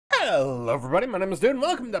Hello everybody, my name is Dude and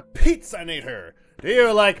welcome to Pizzanator. Do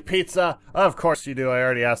you like pizza? Of course you do, I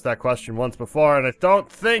already asked that question once before and I don't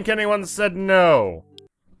think anyone said no.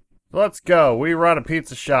 Let's go, we run a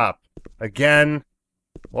pizza shop. Again,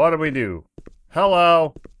 what do we do?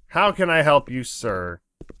 Hello, how can I help you, sir?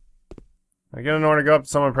 I get an order, go up to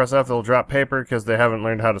someone, press F, they'll drop paper because they haven't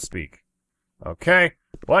learned how to speak. Okay,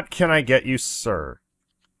 what can I get you, sir?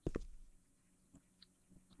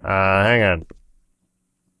 Hang on.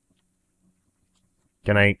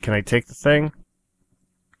 Can I take the thing?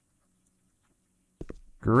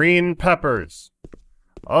 Green peppers.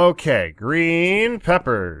 Okay, green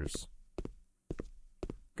peppers.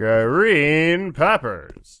 Green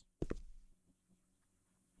peppers.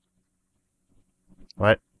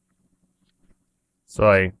 What?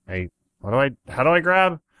 So how do I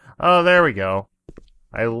grab? Oh, there we go.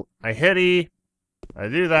 I hit E. I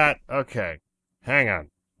do that. Okay. Hang on.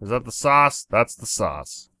 Is that the sauce? That's the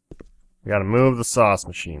sauce. We gotta move the sauce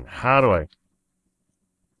machine. How do I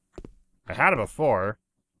had it before.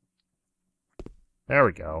 There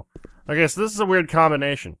we go. Okay, so this is a weird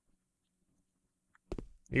combination.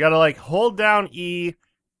 You gotta, like, hold down E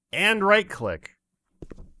and right-click.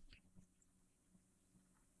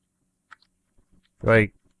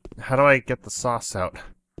 How do I get the sauce out?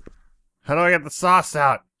 How do I get the sauce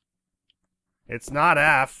out? It's not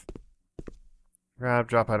F. Grab,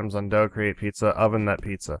 drop items on dough, create pizza, oven that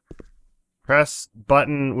pizza. Press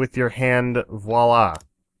button with your hand, voila.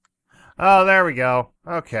 Oh, there we go.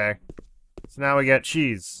 Okay. So now we get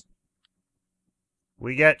cheese.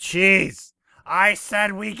 We get cheese! I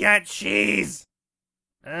said we get cheese!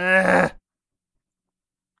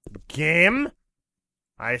 Game?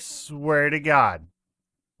 I swear to God.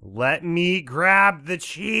 Let me grab the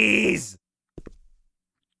cheese!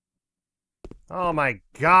 Oh my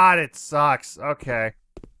God, it sucks. Okay.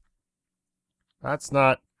 That's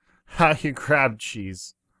not how you grab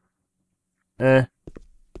cheese. Come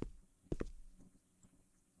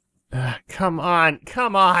on,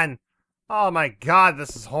 come on! Oh my God,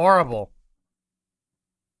 this is horrible.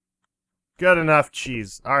 Good enough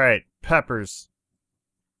cheese. Alright, peppers.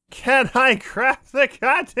 Can I grab the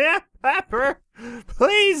goddamn pepper?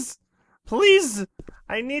 Please! Please!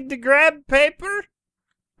 I need to grab paper?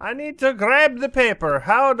 I need to grab the paper.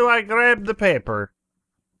 How do I grab the paper?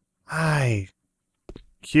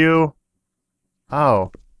 Q.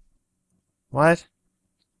 Oh. What?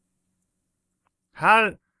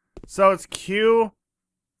 So it's Q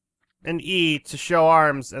and E to show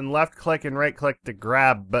arms, and left click and right click to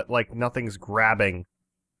grab, but like nothing's grabbing.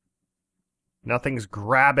 Nothing's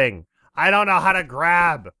grabbing. I don't know how to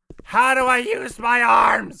grab. How do I use my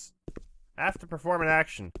arms? I have to perform an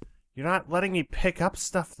action. You're not letting me pick up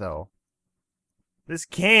stuff, though. This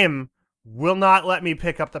game will not let me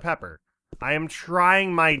pick up the pepper. I am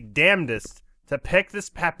trying my damnedest to pick this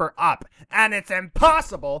pepper up, and it's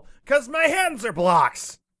impossible because my hands are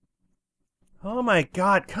blocks. Oh my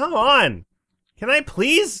God, come on. Can I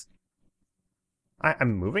please?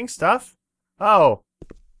 I'm moving stuff? Oh.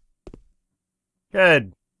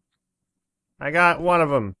 Good. I got one of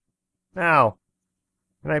them. Now.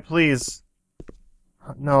 Can I please?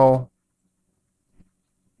 No.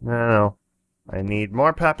 No. I need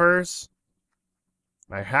more peppers.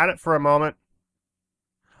 I had it for a moment.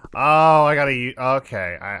 Oh, I gotta use...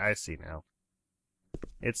 Okay, I see now.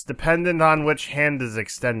 It's dependent on which hand is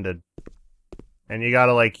extended. And you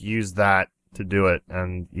gotta, like, use that to do it.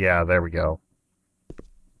 And, yeah, there we go.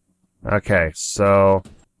 Okay, so...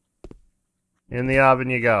 in the oven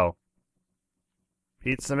you go.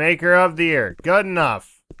 Pizza maker of the year. Good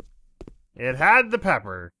enough. It had the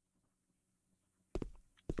pepper.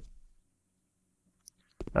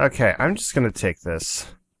 Okay, I'm just gonna take this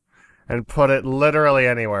and put it literally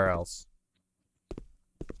anywhere else.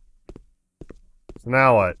 So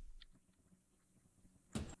now what?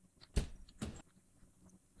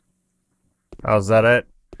 Oh, is that it?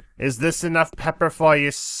 Is this enough pepper for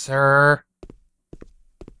you, sir?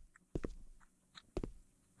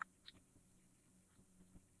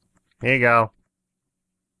 Here you go.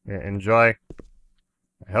 Yeah, enjoy.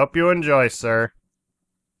 I hope you enjoy, sir.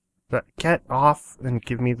 But get off and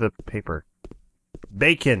give me the paper.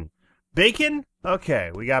 Bacon. Bacon?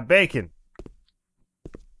 Okay, we got bacon.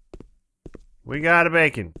 We got a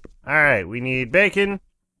bacon. Alright, we need bacon.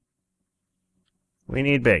 We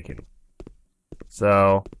need bacon.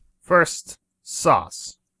 So, first,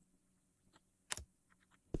 sauce.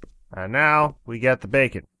 And now, we get the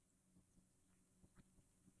bacon.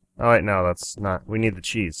 Oh wait, no, that's not... We need the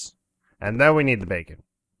cheese. And then we need the bacon.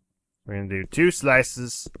 We're gonna do 2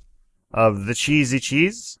 slices of the cheesy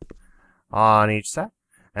cheese on each side.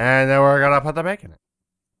 And then we're gonna put the bacon in.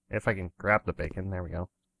 If I can grab the bacon. There we go.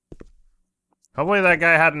 Hopefully that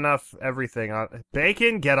guy had enough everything on.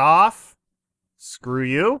 Bacon, get off! Screw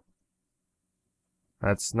you.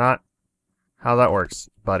 That's not how that works,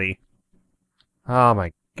 buddy. Oh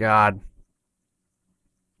my god.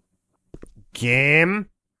 Game?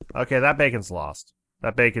 Okay, that bacon's lost.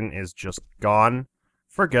 That bacon is just gone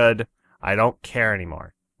for good. I don't care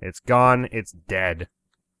anymore. It's gone. It's dead.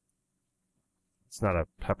 It's not a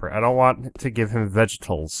pepper. I don't want to give him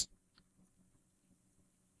vegetables.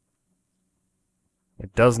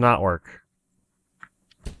 It does not work.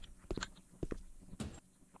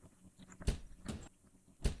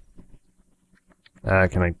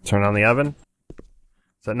 Can I turn on the oven?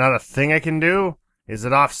 Is that not a thing I can do? Is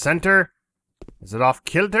it off center? Is it off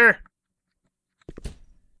kilter?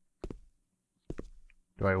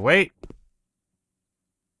 Do I wait?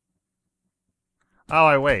 Oh,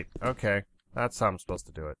 I wait. Okay. That's how I'm supposed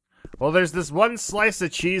to do it. Well, there's this one slice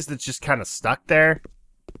of cheese that's just kind of stuck there.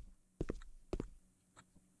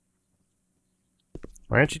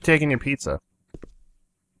 Why aren't you taking your pizza?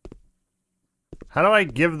 How do I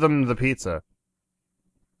give them the pizza?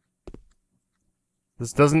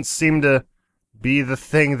 This doesn't seem to be the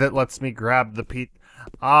thing that lets me grab the pizza.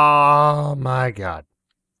 Oh my god.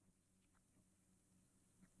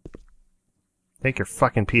 Take your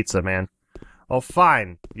fucking pizza, man. Oh,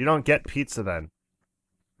 fine. You don't get pizza then.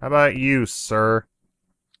 How about you, sir?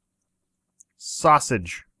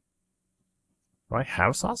 Sausage. Do I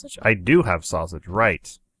have sausage? I do have sausage,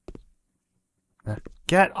 right.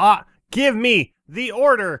 Get off! Give me the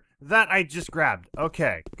order that I just grabbed.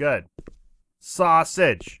 Okay, good.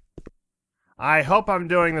 Sausage. I hope I'm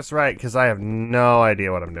doing this right, because I have no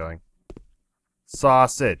idea what I'm doing.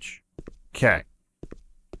 Sausage. Okay.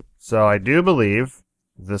 So I do believe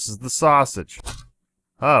this is the sausage.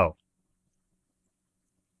 Oh.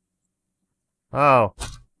 Oh.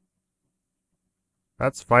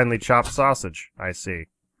 That's finely chopped sausage, I see.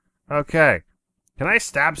 Okay. Can I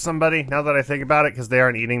stab somebody, now that I think about it, because they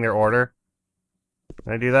aren't eating their order?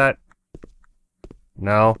 Can I do that?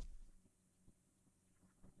 No.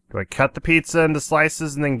 Do I cut the pizza into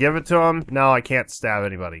slices and then give it to them? No, I can't stab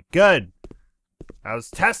anybody. Good! I was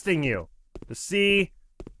testing you to see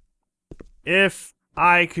if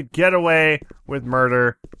I could get away with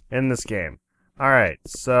murder in this game. Alright,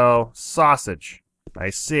 so, sausage. I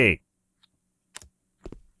see.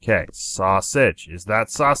 Okay, sausage. Is that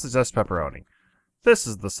sausage? That's pepperoni. This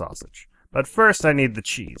is the sausage. But first I need the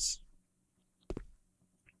cheese.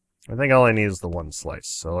 I think all I need is the one slice,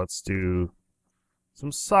 so let's do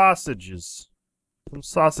some sausages. Some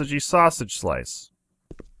sausagey sausage slice.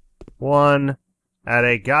 One at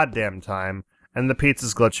a goddamn time, and the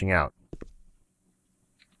pizza's glitching out.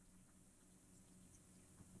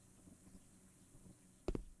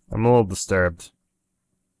 I'm a little disturbed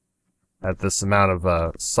at this amount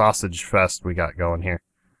of sausage fest we got going here.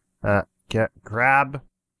 Grab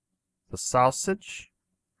the sausage.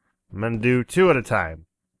 I'm gonna do two at a time,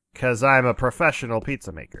 'cause I'm a professional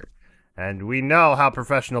pizza maker. And we know how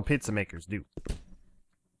professional pizza makers do.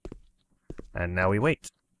 And now we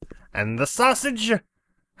wait. And the sausage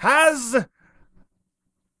has...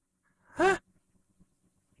 Huh?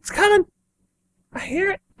 It's coming! I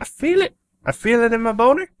hear it! I feel it! I feel it in my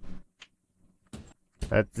boner!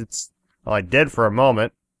 It's... Well, I did for a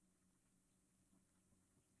moment.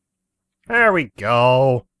 There we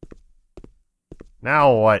go!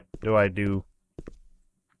 Now what do I do?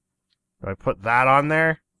 Do I put that on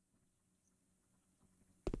there?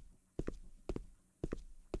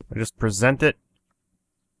 I just present it?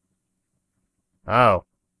 Oh.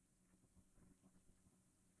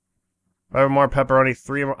 5 more pepperoni,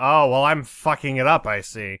 3 more... Oh, well, I'm fucking it up, I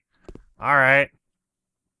see. Alright.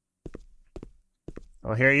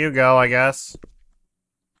 Well, here you go, I guess.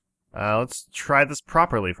 Let's try this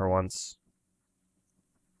properly for once.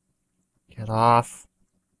 Get off.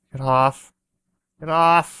 Get off. Get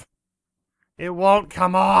off. It won't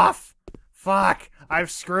come off! Fuck!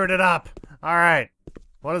 I've screwed it up! Alright.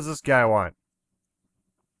 What does this guy want?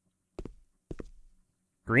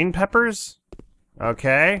 Green peppers?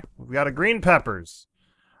 Okay. We've got a green peppers.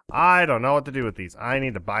 I don't know what to do with these. I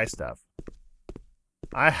need to buy stuff.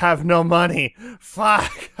 I have no money.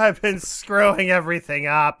 Fuck! I've been screwing everything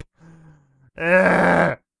up.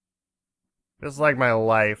 Ugh. Just like my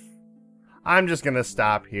life. I'm just gonna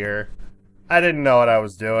stop here. I didn't know what I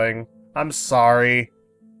was doing. I'm sorry.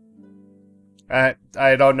 I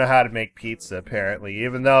don't know how to make pizza, apparently.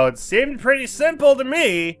 Even though it seemed pretty simple to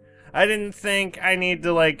me, I didn't think I need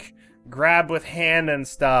to, like, grab with hand and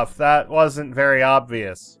stuff. That wasn't very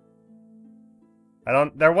obvious.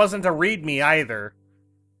 There wasn't a readme either.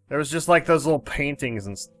 There was just like those little paintings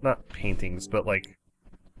and not paintings, but like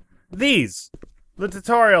these, the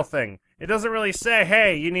tutorial thing. It doesn't really say,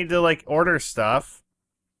 hey, you need to like order stuff,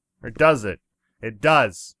 or does it? It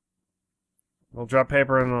does. We'll drop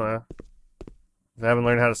paper in the. I haven't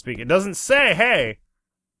learned how to speak. It doesn't say, hey,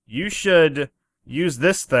 you should use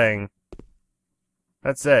this thing.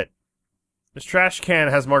 That's it. This trash can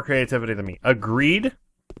has more creativity than me. Agreed?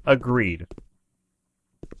 Agreed.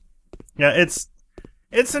 Yeah,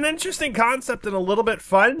 it's an interesting concept and a little bit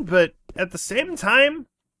fun, but at the same time,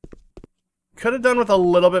 could have done with a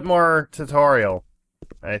little bit more tutorial,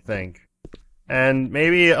 I think. And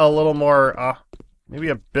maybe a little more, maybe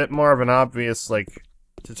a bit more of an obvious, like,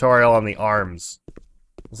 tutorial on the arms.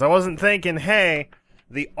 Because I wasn't thinking, hey,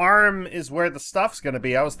 the arm is where the stuff's gonna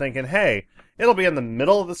be. I was thinking, hey, it'll be in the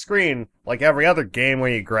middle of the screen, like every other game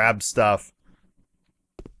where you grab stuff.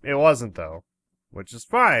 It wasn't, though. Which is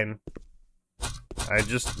fine. I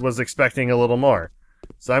just was expecting a little more.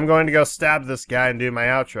 So I'm going to go stab this guy and do my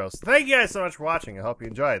outro. So thank you guys so much for watching. I hope you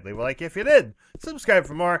enjoyed. Leave a like if you did. Subscribe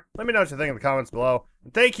for more. Let me know what you think in the comments below.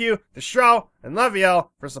 And thank you to Shro and Leviel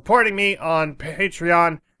for supporting me on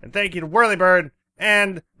Patreon. And thank you to Whirlybird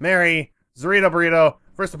and Mary Zorito Burrito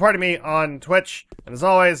for supporting me on Twitch. And as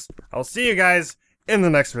always, I will see you guys in the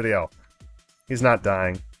next video. He's not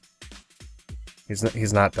dying.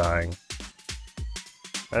 He's not dying.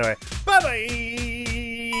 Anyway, bye-bye!